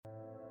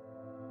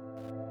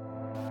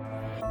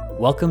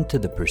Welcome to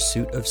the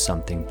Pursuit of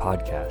Something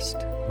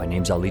podcast. My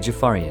name's Ali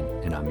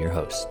Jafarian, and I'm your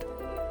host.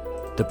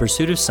 The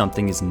Pursuit of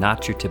Something is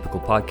not your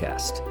typical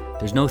podcast.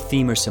 There's no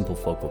theme or simple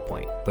focal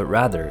point, but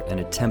rather an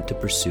attempt to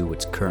pursue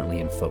what's currently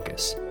in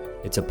focus.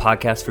 It's a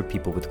podcast for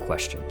people with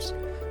questions.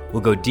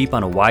 We'll go deep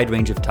on a wide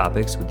range of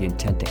topics with the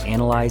intent to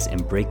analyze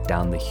and break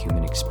down the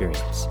human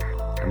experience.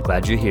 I'm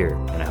glad you're here,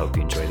 and I hope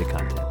you enjoy the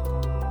content.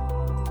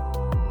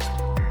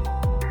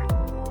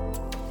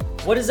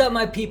 What is up,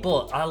 my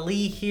people?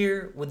 Ali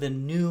here with a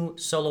new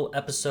solo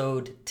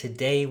episode.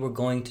 Today we're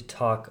going to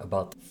talk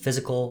about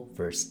physical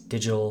versus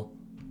digital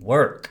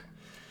work.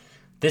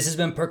 This has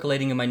been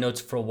percolating in my notes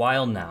for a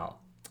while now,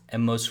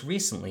 and most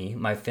recently,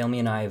 my family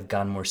and I have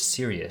gotten more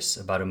serious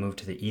about a move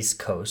to the East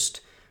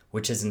Coast,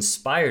 which has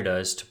inspired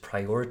us to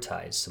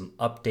prioritize some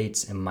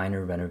updates and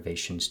minor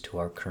renovations to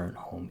our current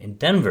home in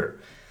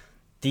Denver.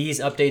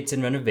 These updates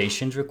and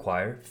renovations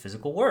require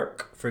physical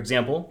work. For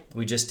example,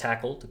 we just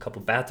tackled a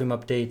couple bathroom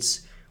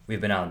updates,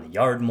 we've been out in the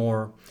yard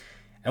more,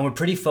 and we're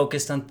pretty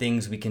focused on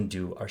things we can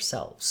do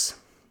ourselves.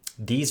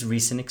 These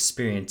recent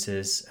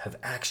experiences have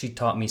actually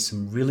taught me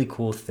some really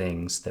cool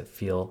things that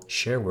feel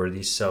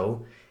share-worthy,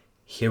 so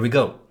here we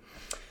go.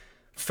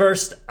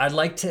 First, I'd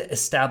like to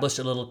establish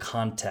a little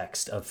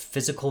context of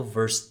physical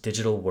versus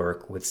digital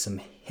work with some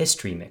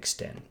history mixed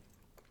in.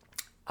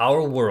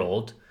 Our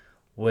world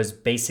was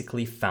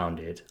basically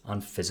founded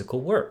on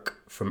physical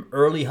work. From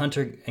early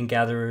hunter and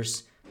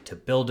gatherers to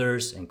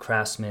builders and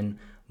craftsmen,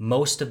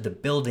 most of the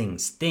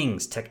buildings,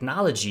 things,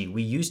 technology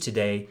we use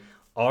today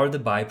are the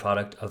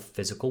byproduct of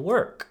physical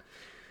work.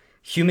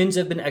 Humans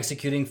have been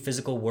executing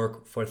physical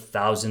work for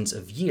thousands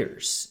of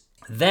years.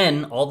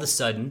 Then, all of a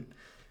sudden,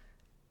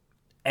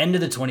 end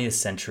of the 20th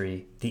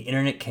century, the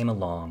internet came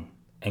along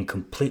and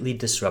completely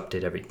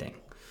disrupted everything.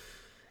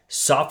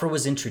 Software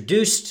was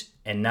introduced,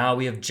 and now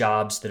we have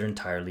jobs that are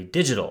entirely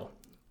digital.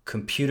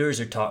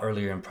 Computers are taught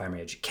earlier in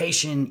primary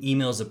education.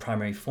 Email is the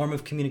primary form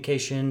of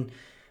communication.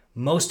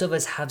 Most of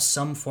us have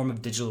some form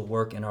of digital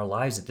work in our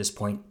lives at this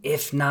point,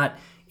 if not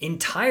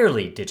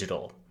entirely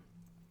digital.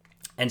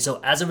 And so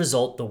as a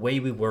result, the way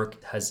we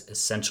work has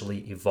essentially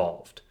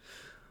evolved.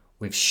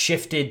 We've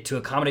shifted to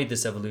accommodate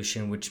this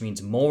evolution, which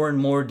means more and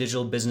more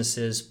digital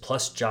businesses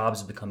plus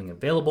jobs becoming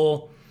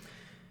available.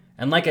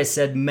 And like I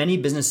said, many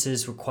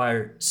businesses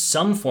require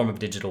some form of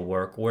digital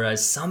work,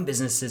 whereas some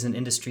businesses and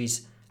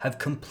industries have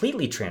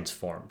completely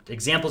transformed.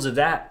 Examples of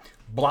that,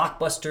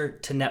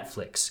 Blockbuster to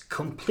Netflix,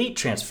 complete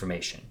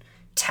transformation.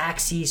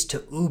 Taxis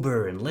to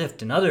Uber and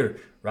Lyft and other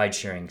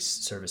ride-sharing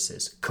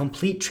services,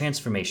 complete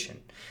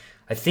transformation.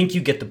 I think you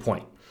get the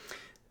point.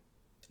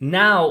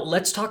 Now,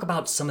 let's talk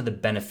about some of the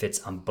benefits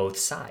on both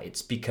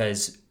sides,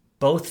 because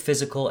both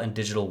physical and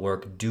digital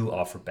work do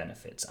offer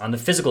benefits. On the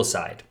physical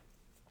side,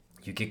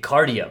 you get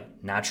cardio,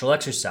 natural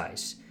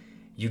exercise.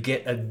 You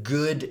get a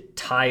good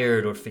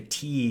tired or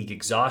fatigue,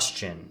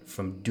 exhaustion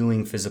from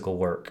doing physical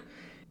work.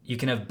 You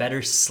can have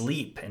better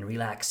sleep and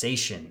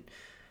relaxation.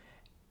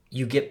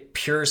 You get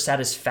pure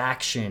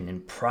satisfaction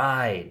and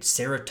pride,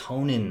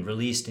 serotonin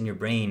released in your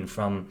brain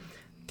from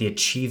the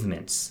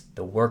achievements,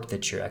 the work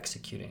that you're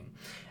executing.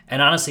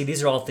 And honestly,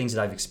 these are all things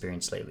that I've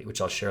experienced lately,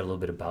 which I'll share a little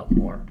bit about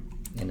more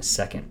in a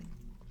second.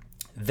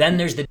 Then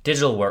there's the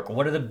digital work.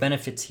 What are the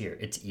benefits here?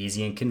 It's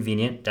easy and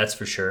convenient, that's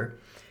for sure.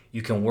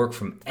 You can work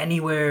from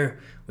anywhere.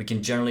 We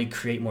can generally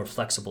create more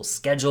flexible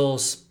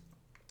schedules.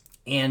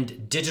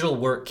 And digital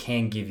work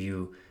can give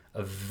you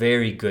a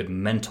very good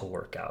mental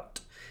workout.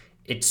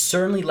 It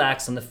certainly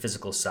lacks on the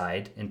physical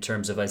side in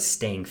terms of us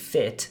staying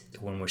fit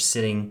when we're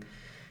sitting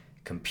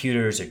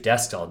computers or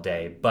desks all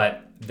day.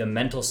 But the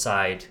mental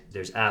side,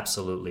 there's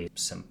absolutely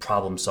some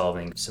problem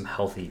solving, some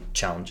healthy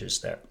challenges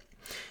there.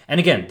 And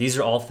again, these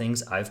are all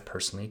things I've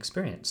personally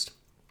experienced.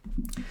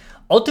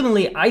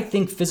 Ultimately, I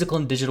think physical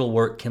and digital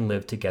work can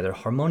live together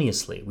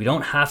harmoniously. We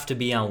don't have to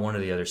be on one or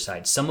the other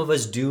side. Some of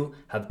us do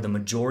have the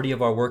majority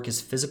of our work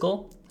is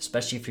physical,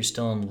 especially if you're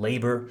still in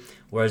labor,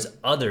 whereas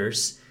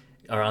others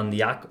are on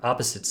the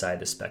opposite side of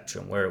the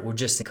spectrum, where we're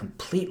just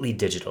completely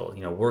digital,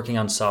 working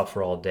on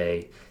software all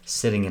day,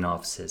 sitting in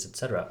offices,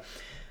 etc.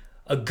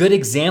 A good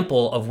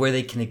example of where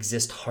they can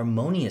exist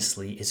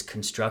harmoniously is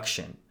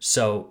construction.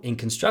 So in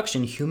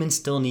construction, humans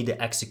still need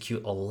to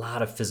execute a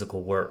lot of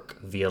physical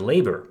work via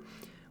labor.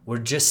 We're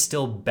just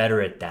still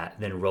better at that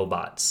than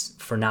robots,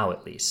 for now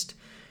at least.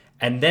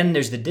 And then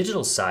there's the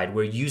digital side,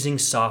 where using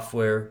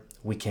software,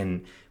 we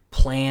can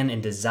plan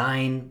and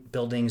design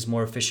buildings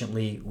more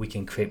efficiently. We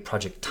can create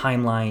project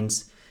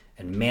timelines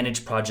and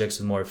manage projects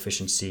with more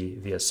efficiency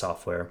via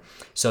software.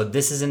 So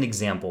this is an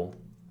example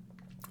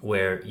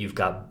where you've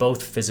got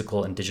both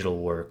physical and digital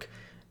work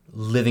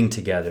living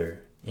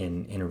together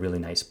in a really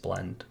nice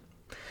blend.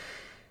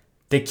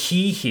 The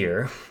key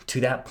here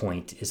to that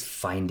point is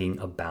finding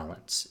a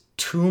balance.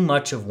 Too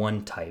much of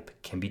one type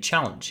can be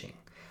challenging.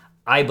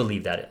 I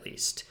believe that, at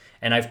least.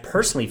 And I've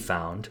personally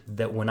found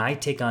that when I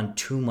take on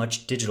too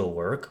much digital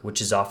work, which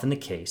is often the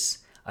case,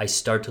 I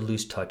start to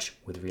lose touch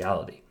with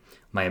reality.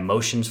 My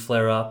emotions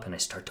flare up and I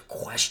start to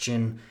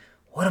question,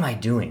 what am I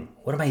doing?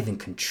 What am I even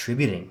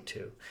contributing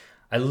to?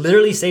 I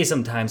literally say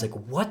sometimes, like,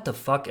 what the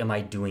fuck am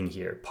I doing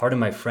here? Pardon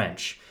my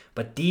French.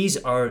 But these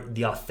are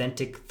the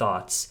authentic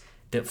thoughts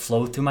that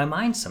flow through my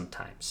mind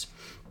sometimes.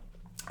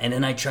 And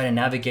then I try to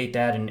navigate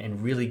that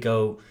and really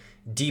go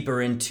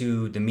deeper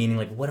into the meaning,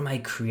 like, what am I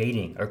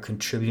creating or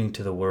contributing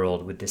to the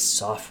world with this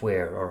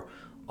software or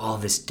all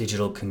this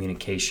digital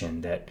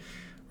communication that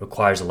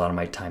requires a lot of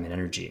my time and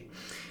energy?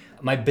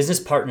 My business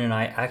partner and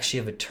I actually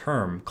have a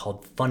term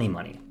called funny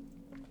money.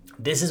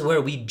 This is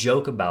where we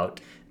joke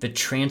about the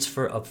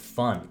transfer of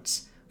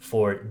funds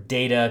for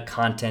data,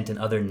 content, and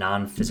other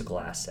non-physical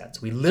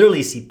assets. We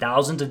literally see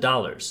thousands of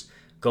dollars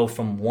go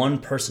from one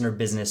person or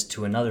business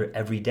to another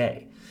every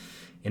day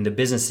in the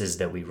businesses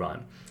that we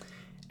run.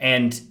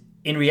 And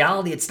in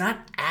reality, it's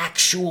not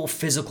actual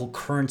physical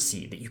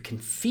currency that you can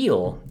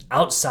feel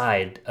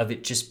outside of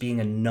it just being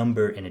a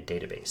number in a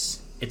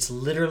database. It's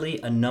literally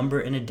a number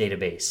in a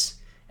database,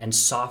 and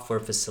software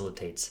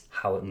facilitates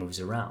how it moves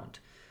around.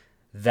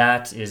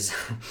 That's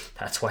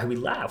why we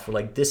laugh. We're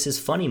like, this is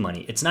funny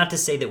money. It's not to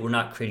say that we're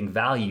not creating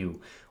value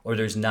or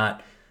there's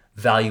not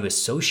value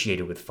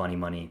associated with funny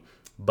money,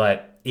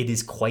 but it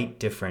is quite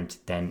different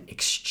than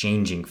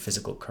exchanging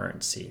physical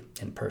currency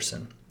in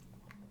person.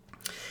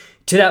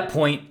 To that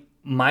point,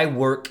 my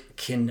work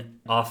can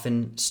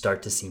often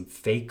start to seem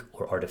fake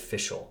or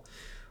artificial.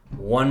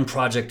 One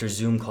project or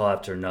Zoom call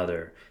after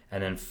another,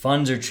 and then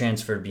funds are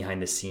transferred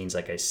behind the scenes,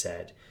 like I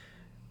said.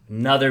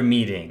 Another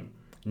meeting,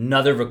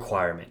 another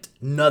requirement,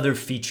 another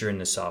feature in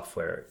the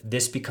software.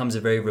 This becomes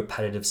a very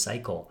repetitive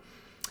cycle,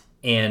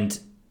 and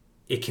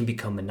it can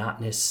become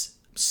monotonous.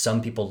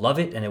 Some people love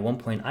it, and at one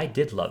point I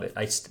did love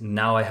it.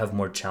 Now I have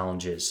more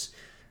challenges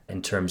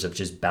in terms of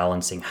just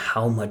balancing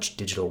how much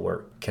digital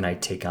work can I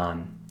take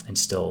on and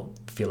still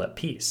feel at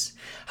peace.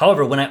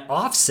 However, when I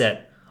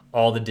offset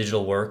all the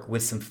digital work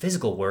with some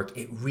physical work,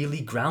 it really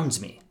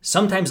grounds me.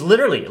 Sometimes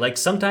literally, like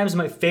sometimes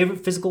my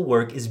favorite physical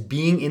work is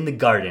being in the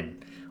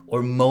garden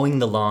or mowing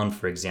the lawn,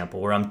 for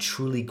example, where I'm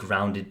truly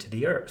grounded to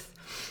the earth.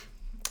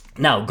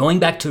 Now, going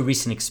back to a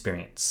recent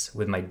experience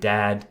with my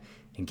dad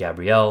and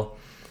Gabrielle,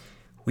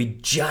 we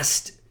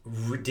just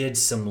did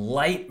some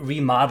light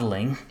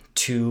remodeling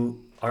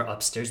to our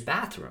upstairs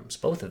bathrooms,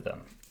 both of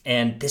them.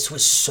 And this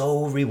was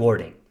so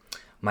rewarding.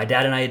 My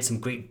dad and I had some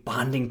great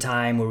bonding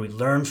time where we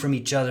learned from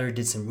each other,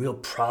 did some real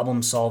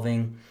problem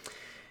solving.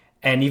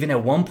 And even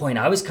at one point,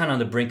 I was kind of on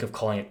the brink of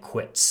calling it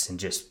quits and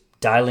just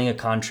dialing a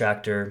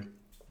contractor,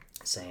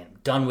 saying, I'm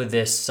done with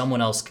this.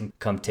 Someone else can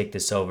come take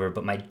this over.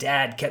 But my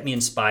dad kept me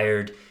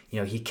inspired.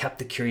 He kept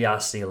the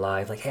curiosity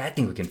alive. Like, hey, I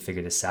think we can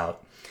figure this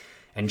out.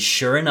 And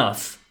sure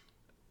enough,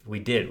 we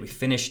did. We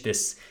finished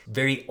this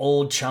very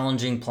old,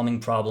 challenging plumbing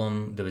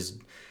problem that was,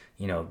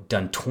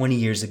 done 20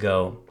 years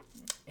ago.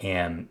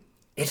 And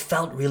it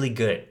felt really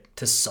good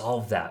to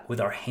solve that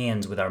with our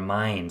hands, with our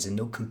minds, and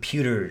no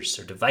computers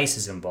or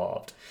devices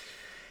involved.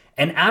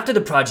 And after the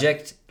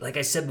project, like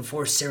I said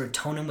before,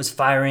 serotonin was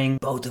firing.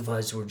 Both of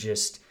us were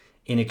just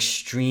in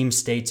extreme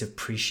states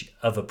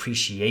of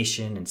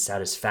appreciation and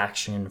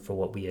satisfaction for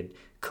what we had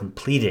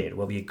completed,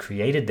 what we had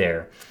created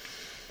there.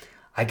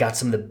 I got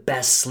some of the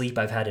best sleep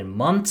I've had in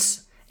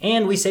months,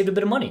 and we saved a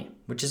bit of money,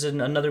 which is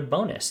another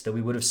bonus that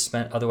we would have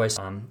spent otherwise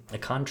on a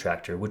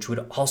contractor, which would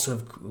also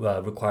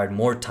have required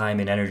more time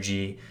and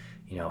energy,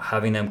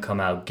 having them come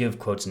out, give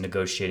quotes and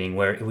negotiating,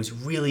 where it was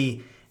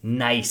really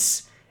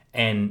nice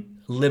and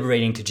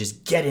liberating to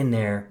just get in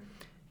there,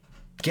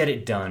 get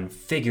it done,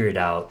 figure it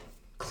out,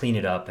 clean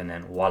it up, and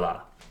then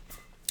voila,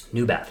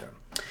 new bathroom.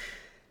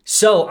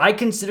 So I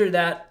consider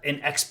that an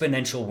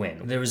exponential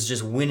win. There was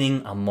just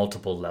winning on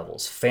multiple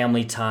levels: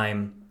 family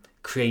time,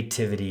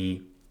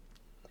 creativity,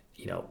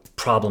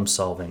 problem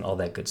solving, all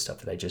that good stuff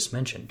that I just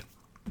mentioned.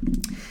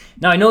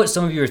 Now, I know what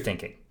some of you are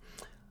thinking.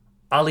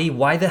 Ali,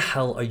 why the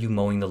hell are you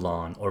mowing the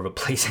lawn or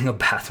replacing a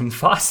bathroom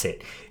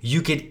faucet?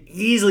 You could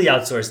easily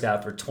outsource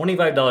that for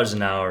 $25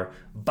 an hour,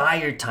 buy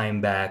your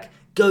time back,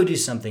 go do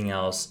something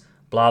else,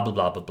 blah, blah,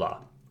 blah, blah, blah.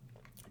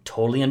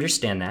 Totally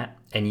understand that.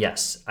 And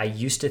yes, I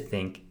used to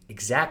think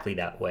exactly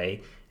that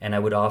way, and I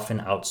would often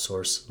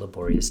outsource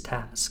laborious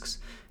tasks.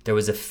 There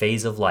was a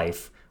phase of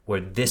life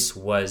where this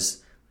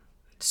was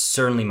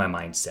certainly my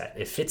mindset.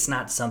 If it's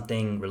not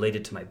something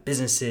related to my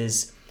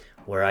businesses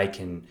where I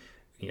can,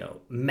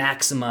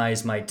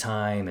 maximize my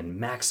time and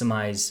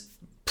maximize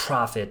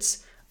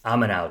profits, I'm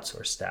going to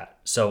outsource that.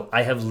 So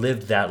I have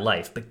lived that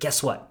life. But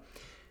guess what?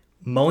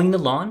 Mowing the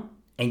lawn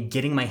and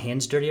getting my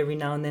hands dirty every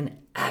now and then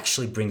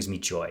actually brings me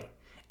joy.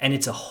 And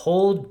it's a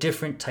whole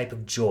different type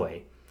of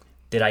joy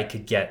that I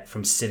could get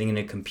from sitting in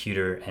a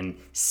computer and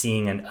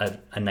seeing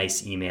a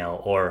nice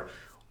email or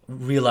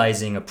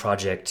realizing a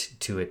project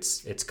to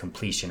its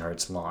completion or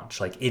its launch.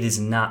 Like, it is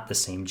not the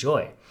same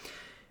joy.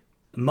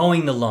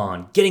 Mowing the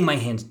lawn, getting my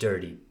hands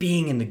dirty,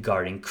 being in the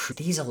garden,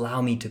 these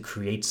allow me to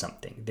create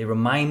something. They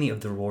remind me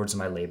of the rewards of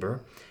my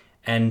labor.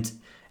 And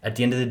at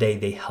the end of the day,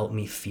 they help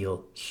me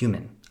feel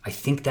human. I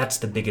think that's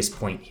the biggest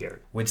point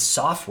here. With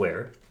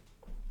software,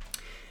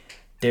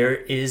 there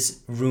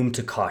is room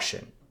to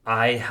caution.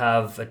 I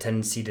have a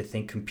tendency to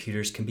think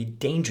computers can be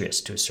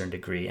dangerous to a certain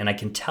degree. And I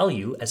can tell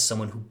you, as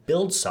someone who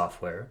builds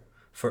software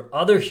for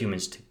other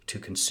humans to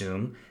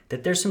consume,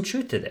 that there's some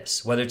truth to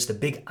this. Whether it's the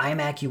big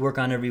iMac you work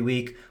on every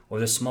week or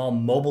the small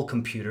mobile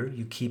computer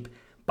you keep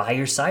by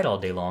your side all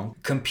day long,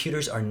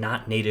 computers are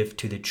not native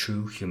to the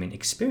true human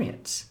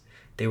experience.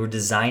 They were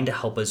designed to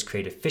help us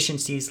create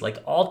efficiencies like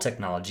all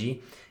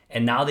technology,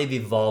 and now they've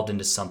evolved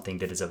into something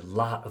that has a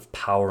lot of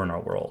power in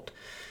our world.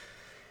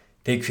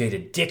 They create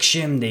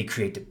addiction, they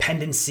create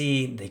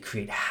dependency, they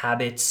create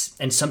habits,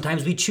 and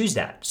sometimes we choose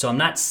that. So I'm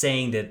not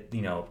saying that,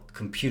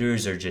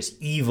 computers are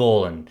just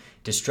evil and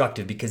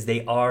destructive, because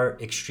they are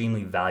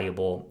extremely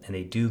valuable and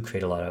they do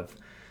create a lot of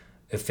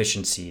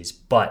efficiencies.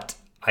 But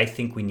I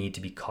think we need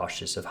to be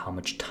cautious of how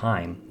much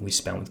time we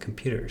spend with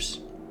computers.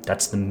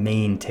 That's the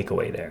main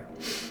takeaway there.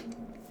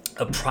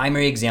 A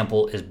primary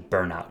example is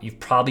burnout. You've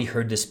probably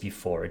heard this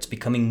before. It's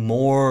becoming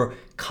more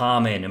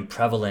common and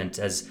prevalent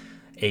as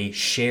a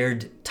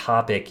shared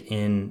topic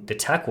in the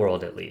tech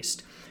world, at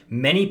least.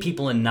 Many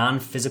people in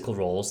non-physical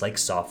roles like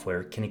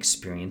software can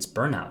experience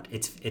burnout.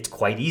 It's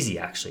quite easy,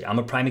 actually. I'm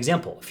a prime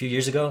example. A few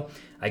years ago,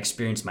 I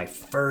experienced my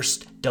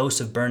first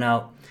dose of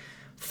burnout,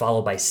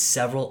 followed by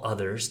several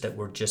others that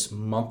were just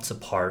months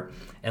apart.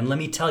 And let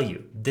me tell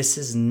you, this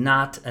is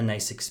not a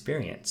nice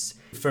experience.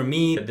 For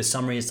me, the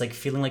summary is like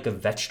feeling like a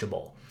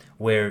vegetable,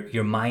 where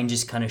your mind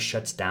just kind of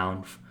shuts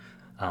down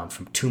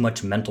from too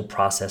much mental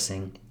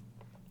processing.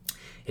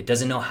 It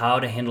doesn't know how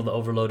to handle the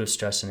overload of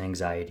stress and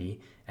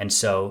anxiety. And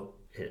so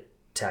it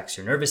attacks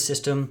your nervous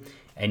system,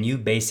 and you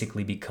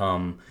basically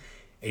become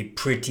a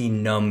pretty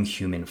numb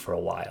human for a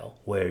while,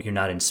 where you're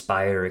not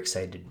inspired or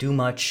excited to do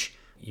much.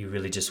 You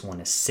really just want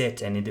to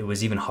sit. And it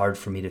was even hard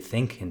for me to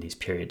think in these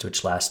periods,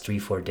 which last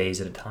 3-4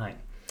 days at a time.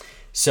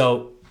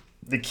 So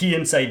the key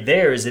insight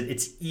there is that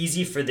it's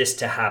easy for this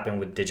to happen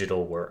with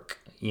digital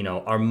work.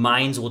 Our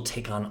minds will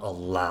take on a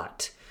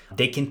lot.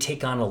 They can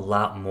take on a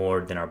lot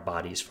more than our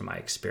bodies, from my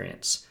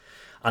experience.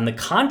 On the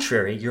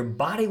contrary, your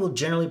body will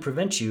generally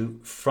prevent you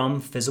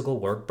from physical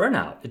work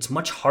burnout. It's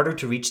much harder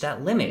to reach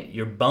that limit.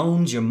 Your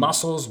bones, your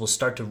muscles will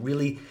start to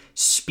really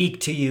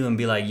speak to you and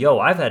be like, yo,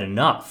 I've had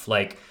enough.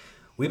 Like,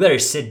 we better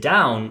sit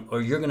down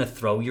or you're going to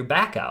throw your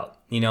back out,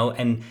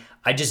 And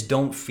I just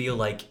don't feel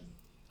like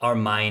our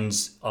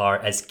minds are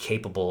as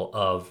capable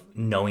of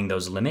knowing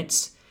those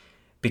limits.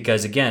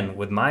 Because again,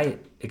 with my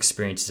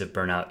experiences of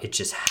burnout, it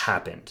just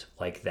happened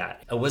like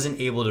that. I wasn't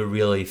able to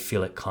really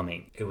feel it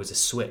coming. It was a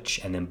switch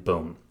and then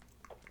boom,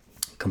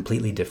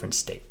 completely different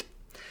state.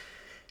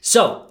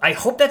 So I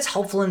hope that's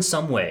helpful in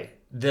some way.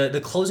 The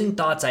closing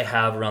thoughts I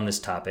have around this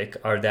topic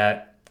are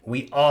that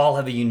we all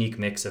have a unique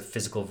mix of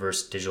physical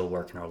versus digital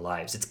work in our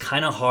lives. It's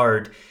kind of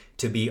hard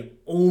to be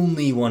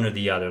only one or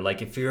the other.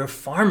 Like if you're a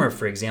farmer,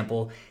 for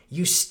example,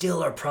 you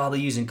still are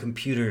probably using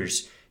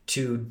computers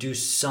to do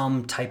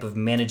some type of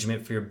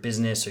management for your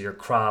business or your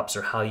crops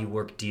or how you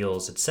work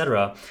deals,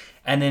 etc.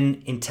 And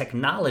then in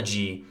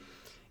technology,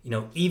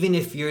 even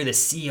if you're the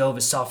CEO of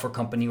a software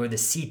company or the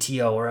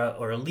CTO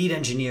or a lead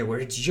engineer, where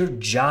it's your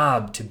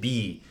job to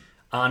be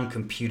on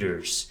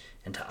computers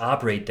and to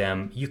operate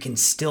them, you can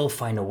still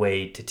find a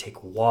way to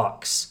take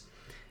walks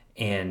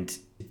and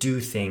do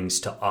things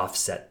to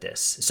offset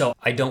this. So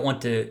I don't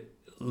want to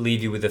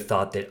leave you with the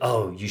thought that,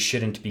 oh, you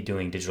shouldn't be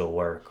doing digital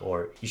work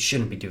or you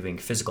shouldn't be doing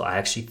physical. I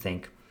actually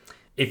think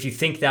if you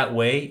think that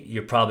way,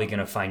 you're probably going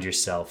to find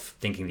yourself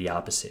thinking the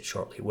opposite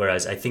shortly.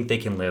 Whereas I think they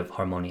can live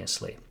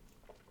harmoniously.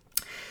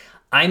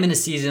 I'm in a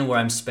season where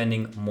I'm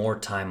spending more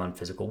time on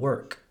physical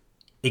work.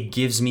 It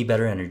gives me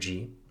better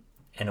energy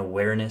and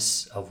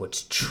awareness of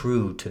what's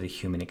true to the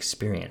human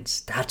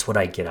experience. That's what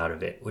I get out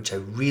of it, which I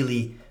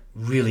really,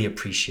 really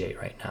appreciate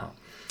right now.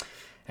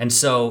 And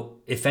so,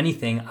 if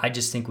anything, I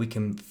just think we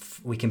can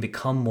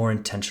become more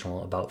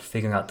intentional about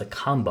figuring out the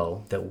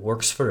combo that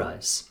works for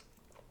us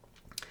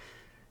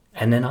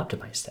and then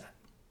optimize that.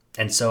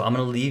 And so I'm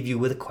going to leave you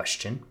with a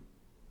question,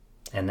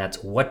 and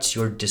that's, what's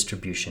your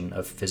distribution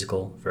of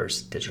physical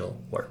versus digital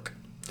work?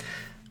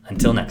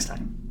 Until next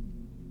time.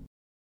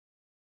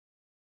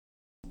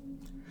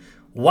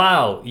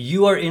 Wow,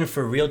 you are in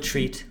for a real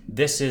treat.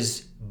 This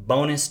is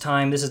bonus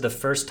time. This is the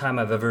first time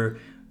I've ever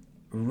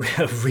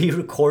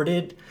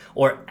re-recorded,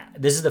 or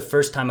this is the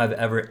first time I've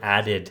ever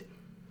added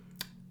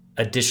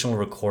additional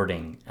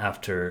recording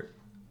after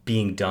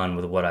being done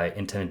with what I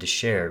intended to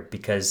share,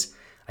 because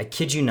I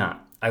kid you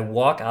not, I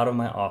walk out of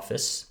my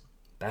office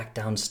back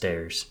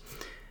downstairs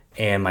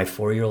and my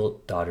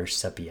 4-year-old daughter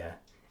Sepia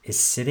is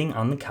sitting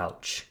on the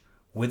couch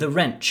with a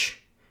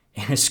wrench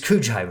and a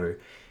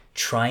screwdriver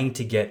trying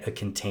to get a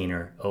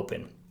container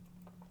open.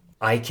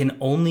 I can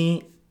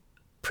only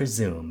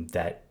presume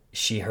that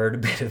she heard a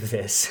bit of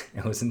this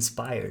and was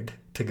inspired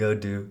to go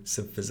do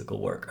some physical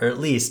work, or at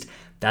least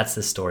that's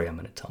the story I'm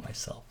going to tell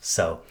myself.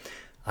 So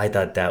I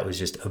thought that was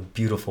just a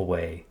beautiful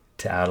way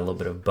to add a little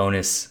bit of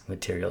bonus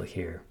material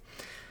here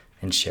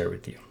and share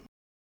with you.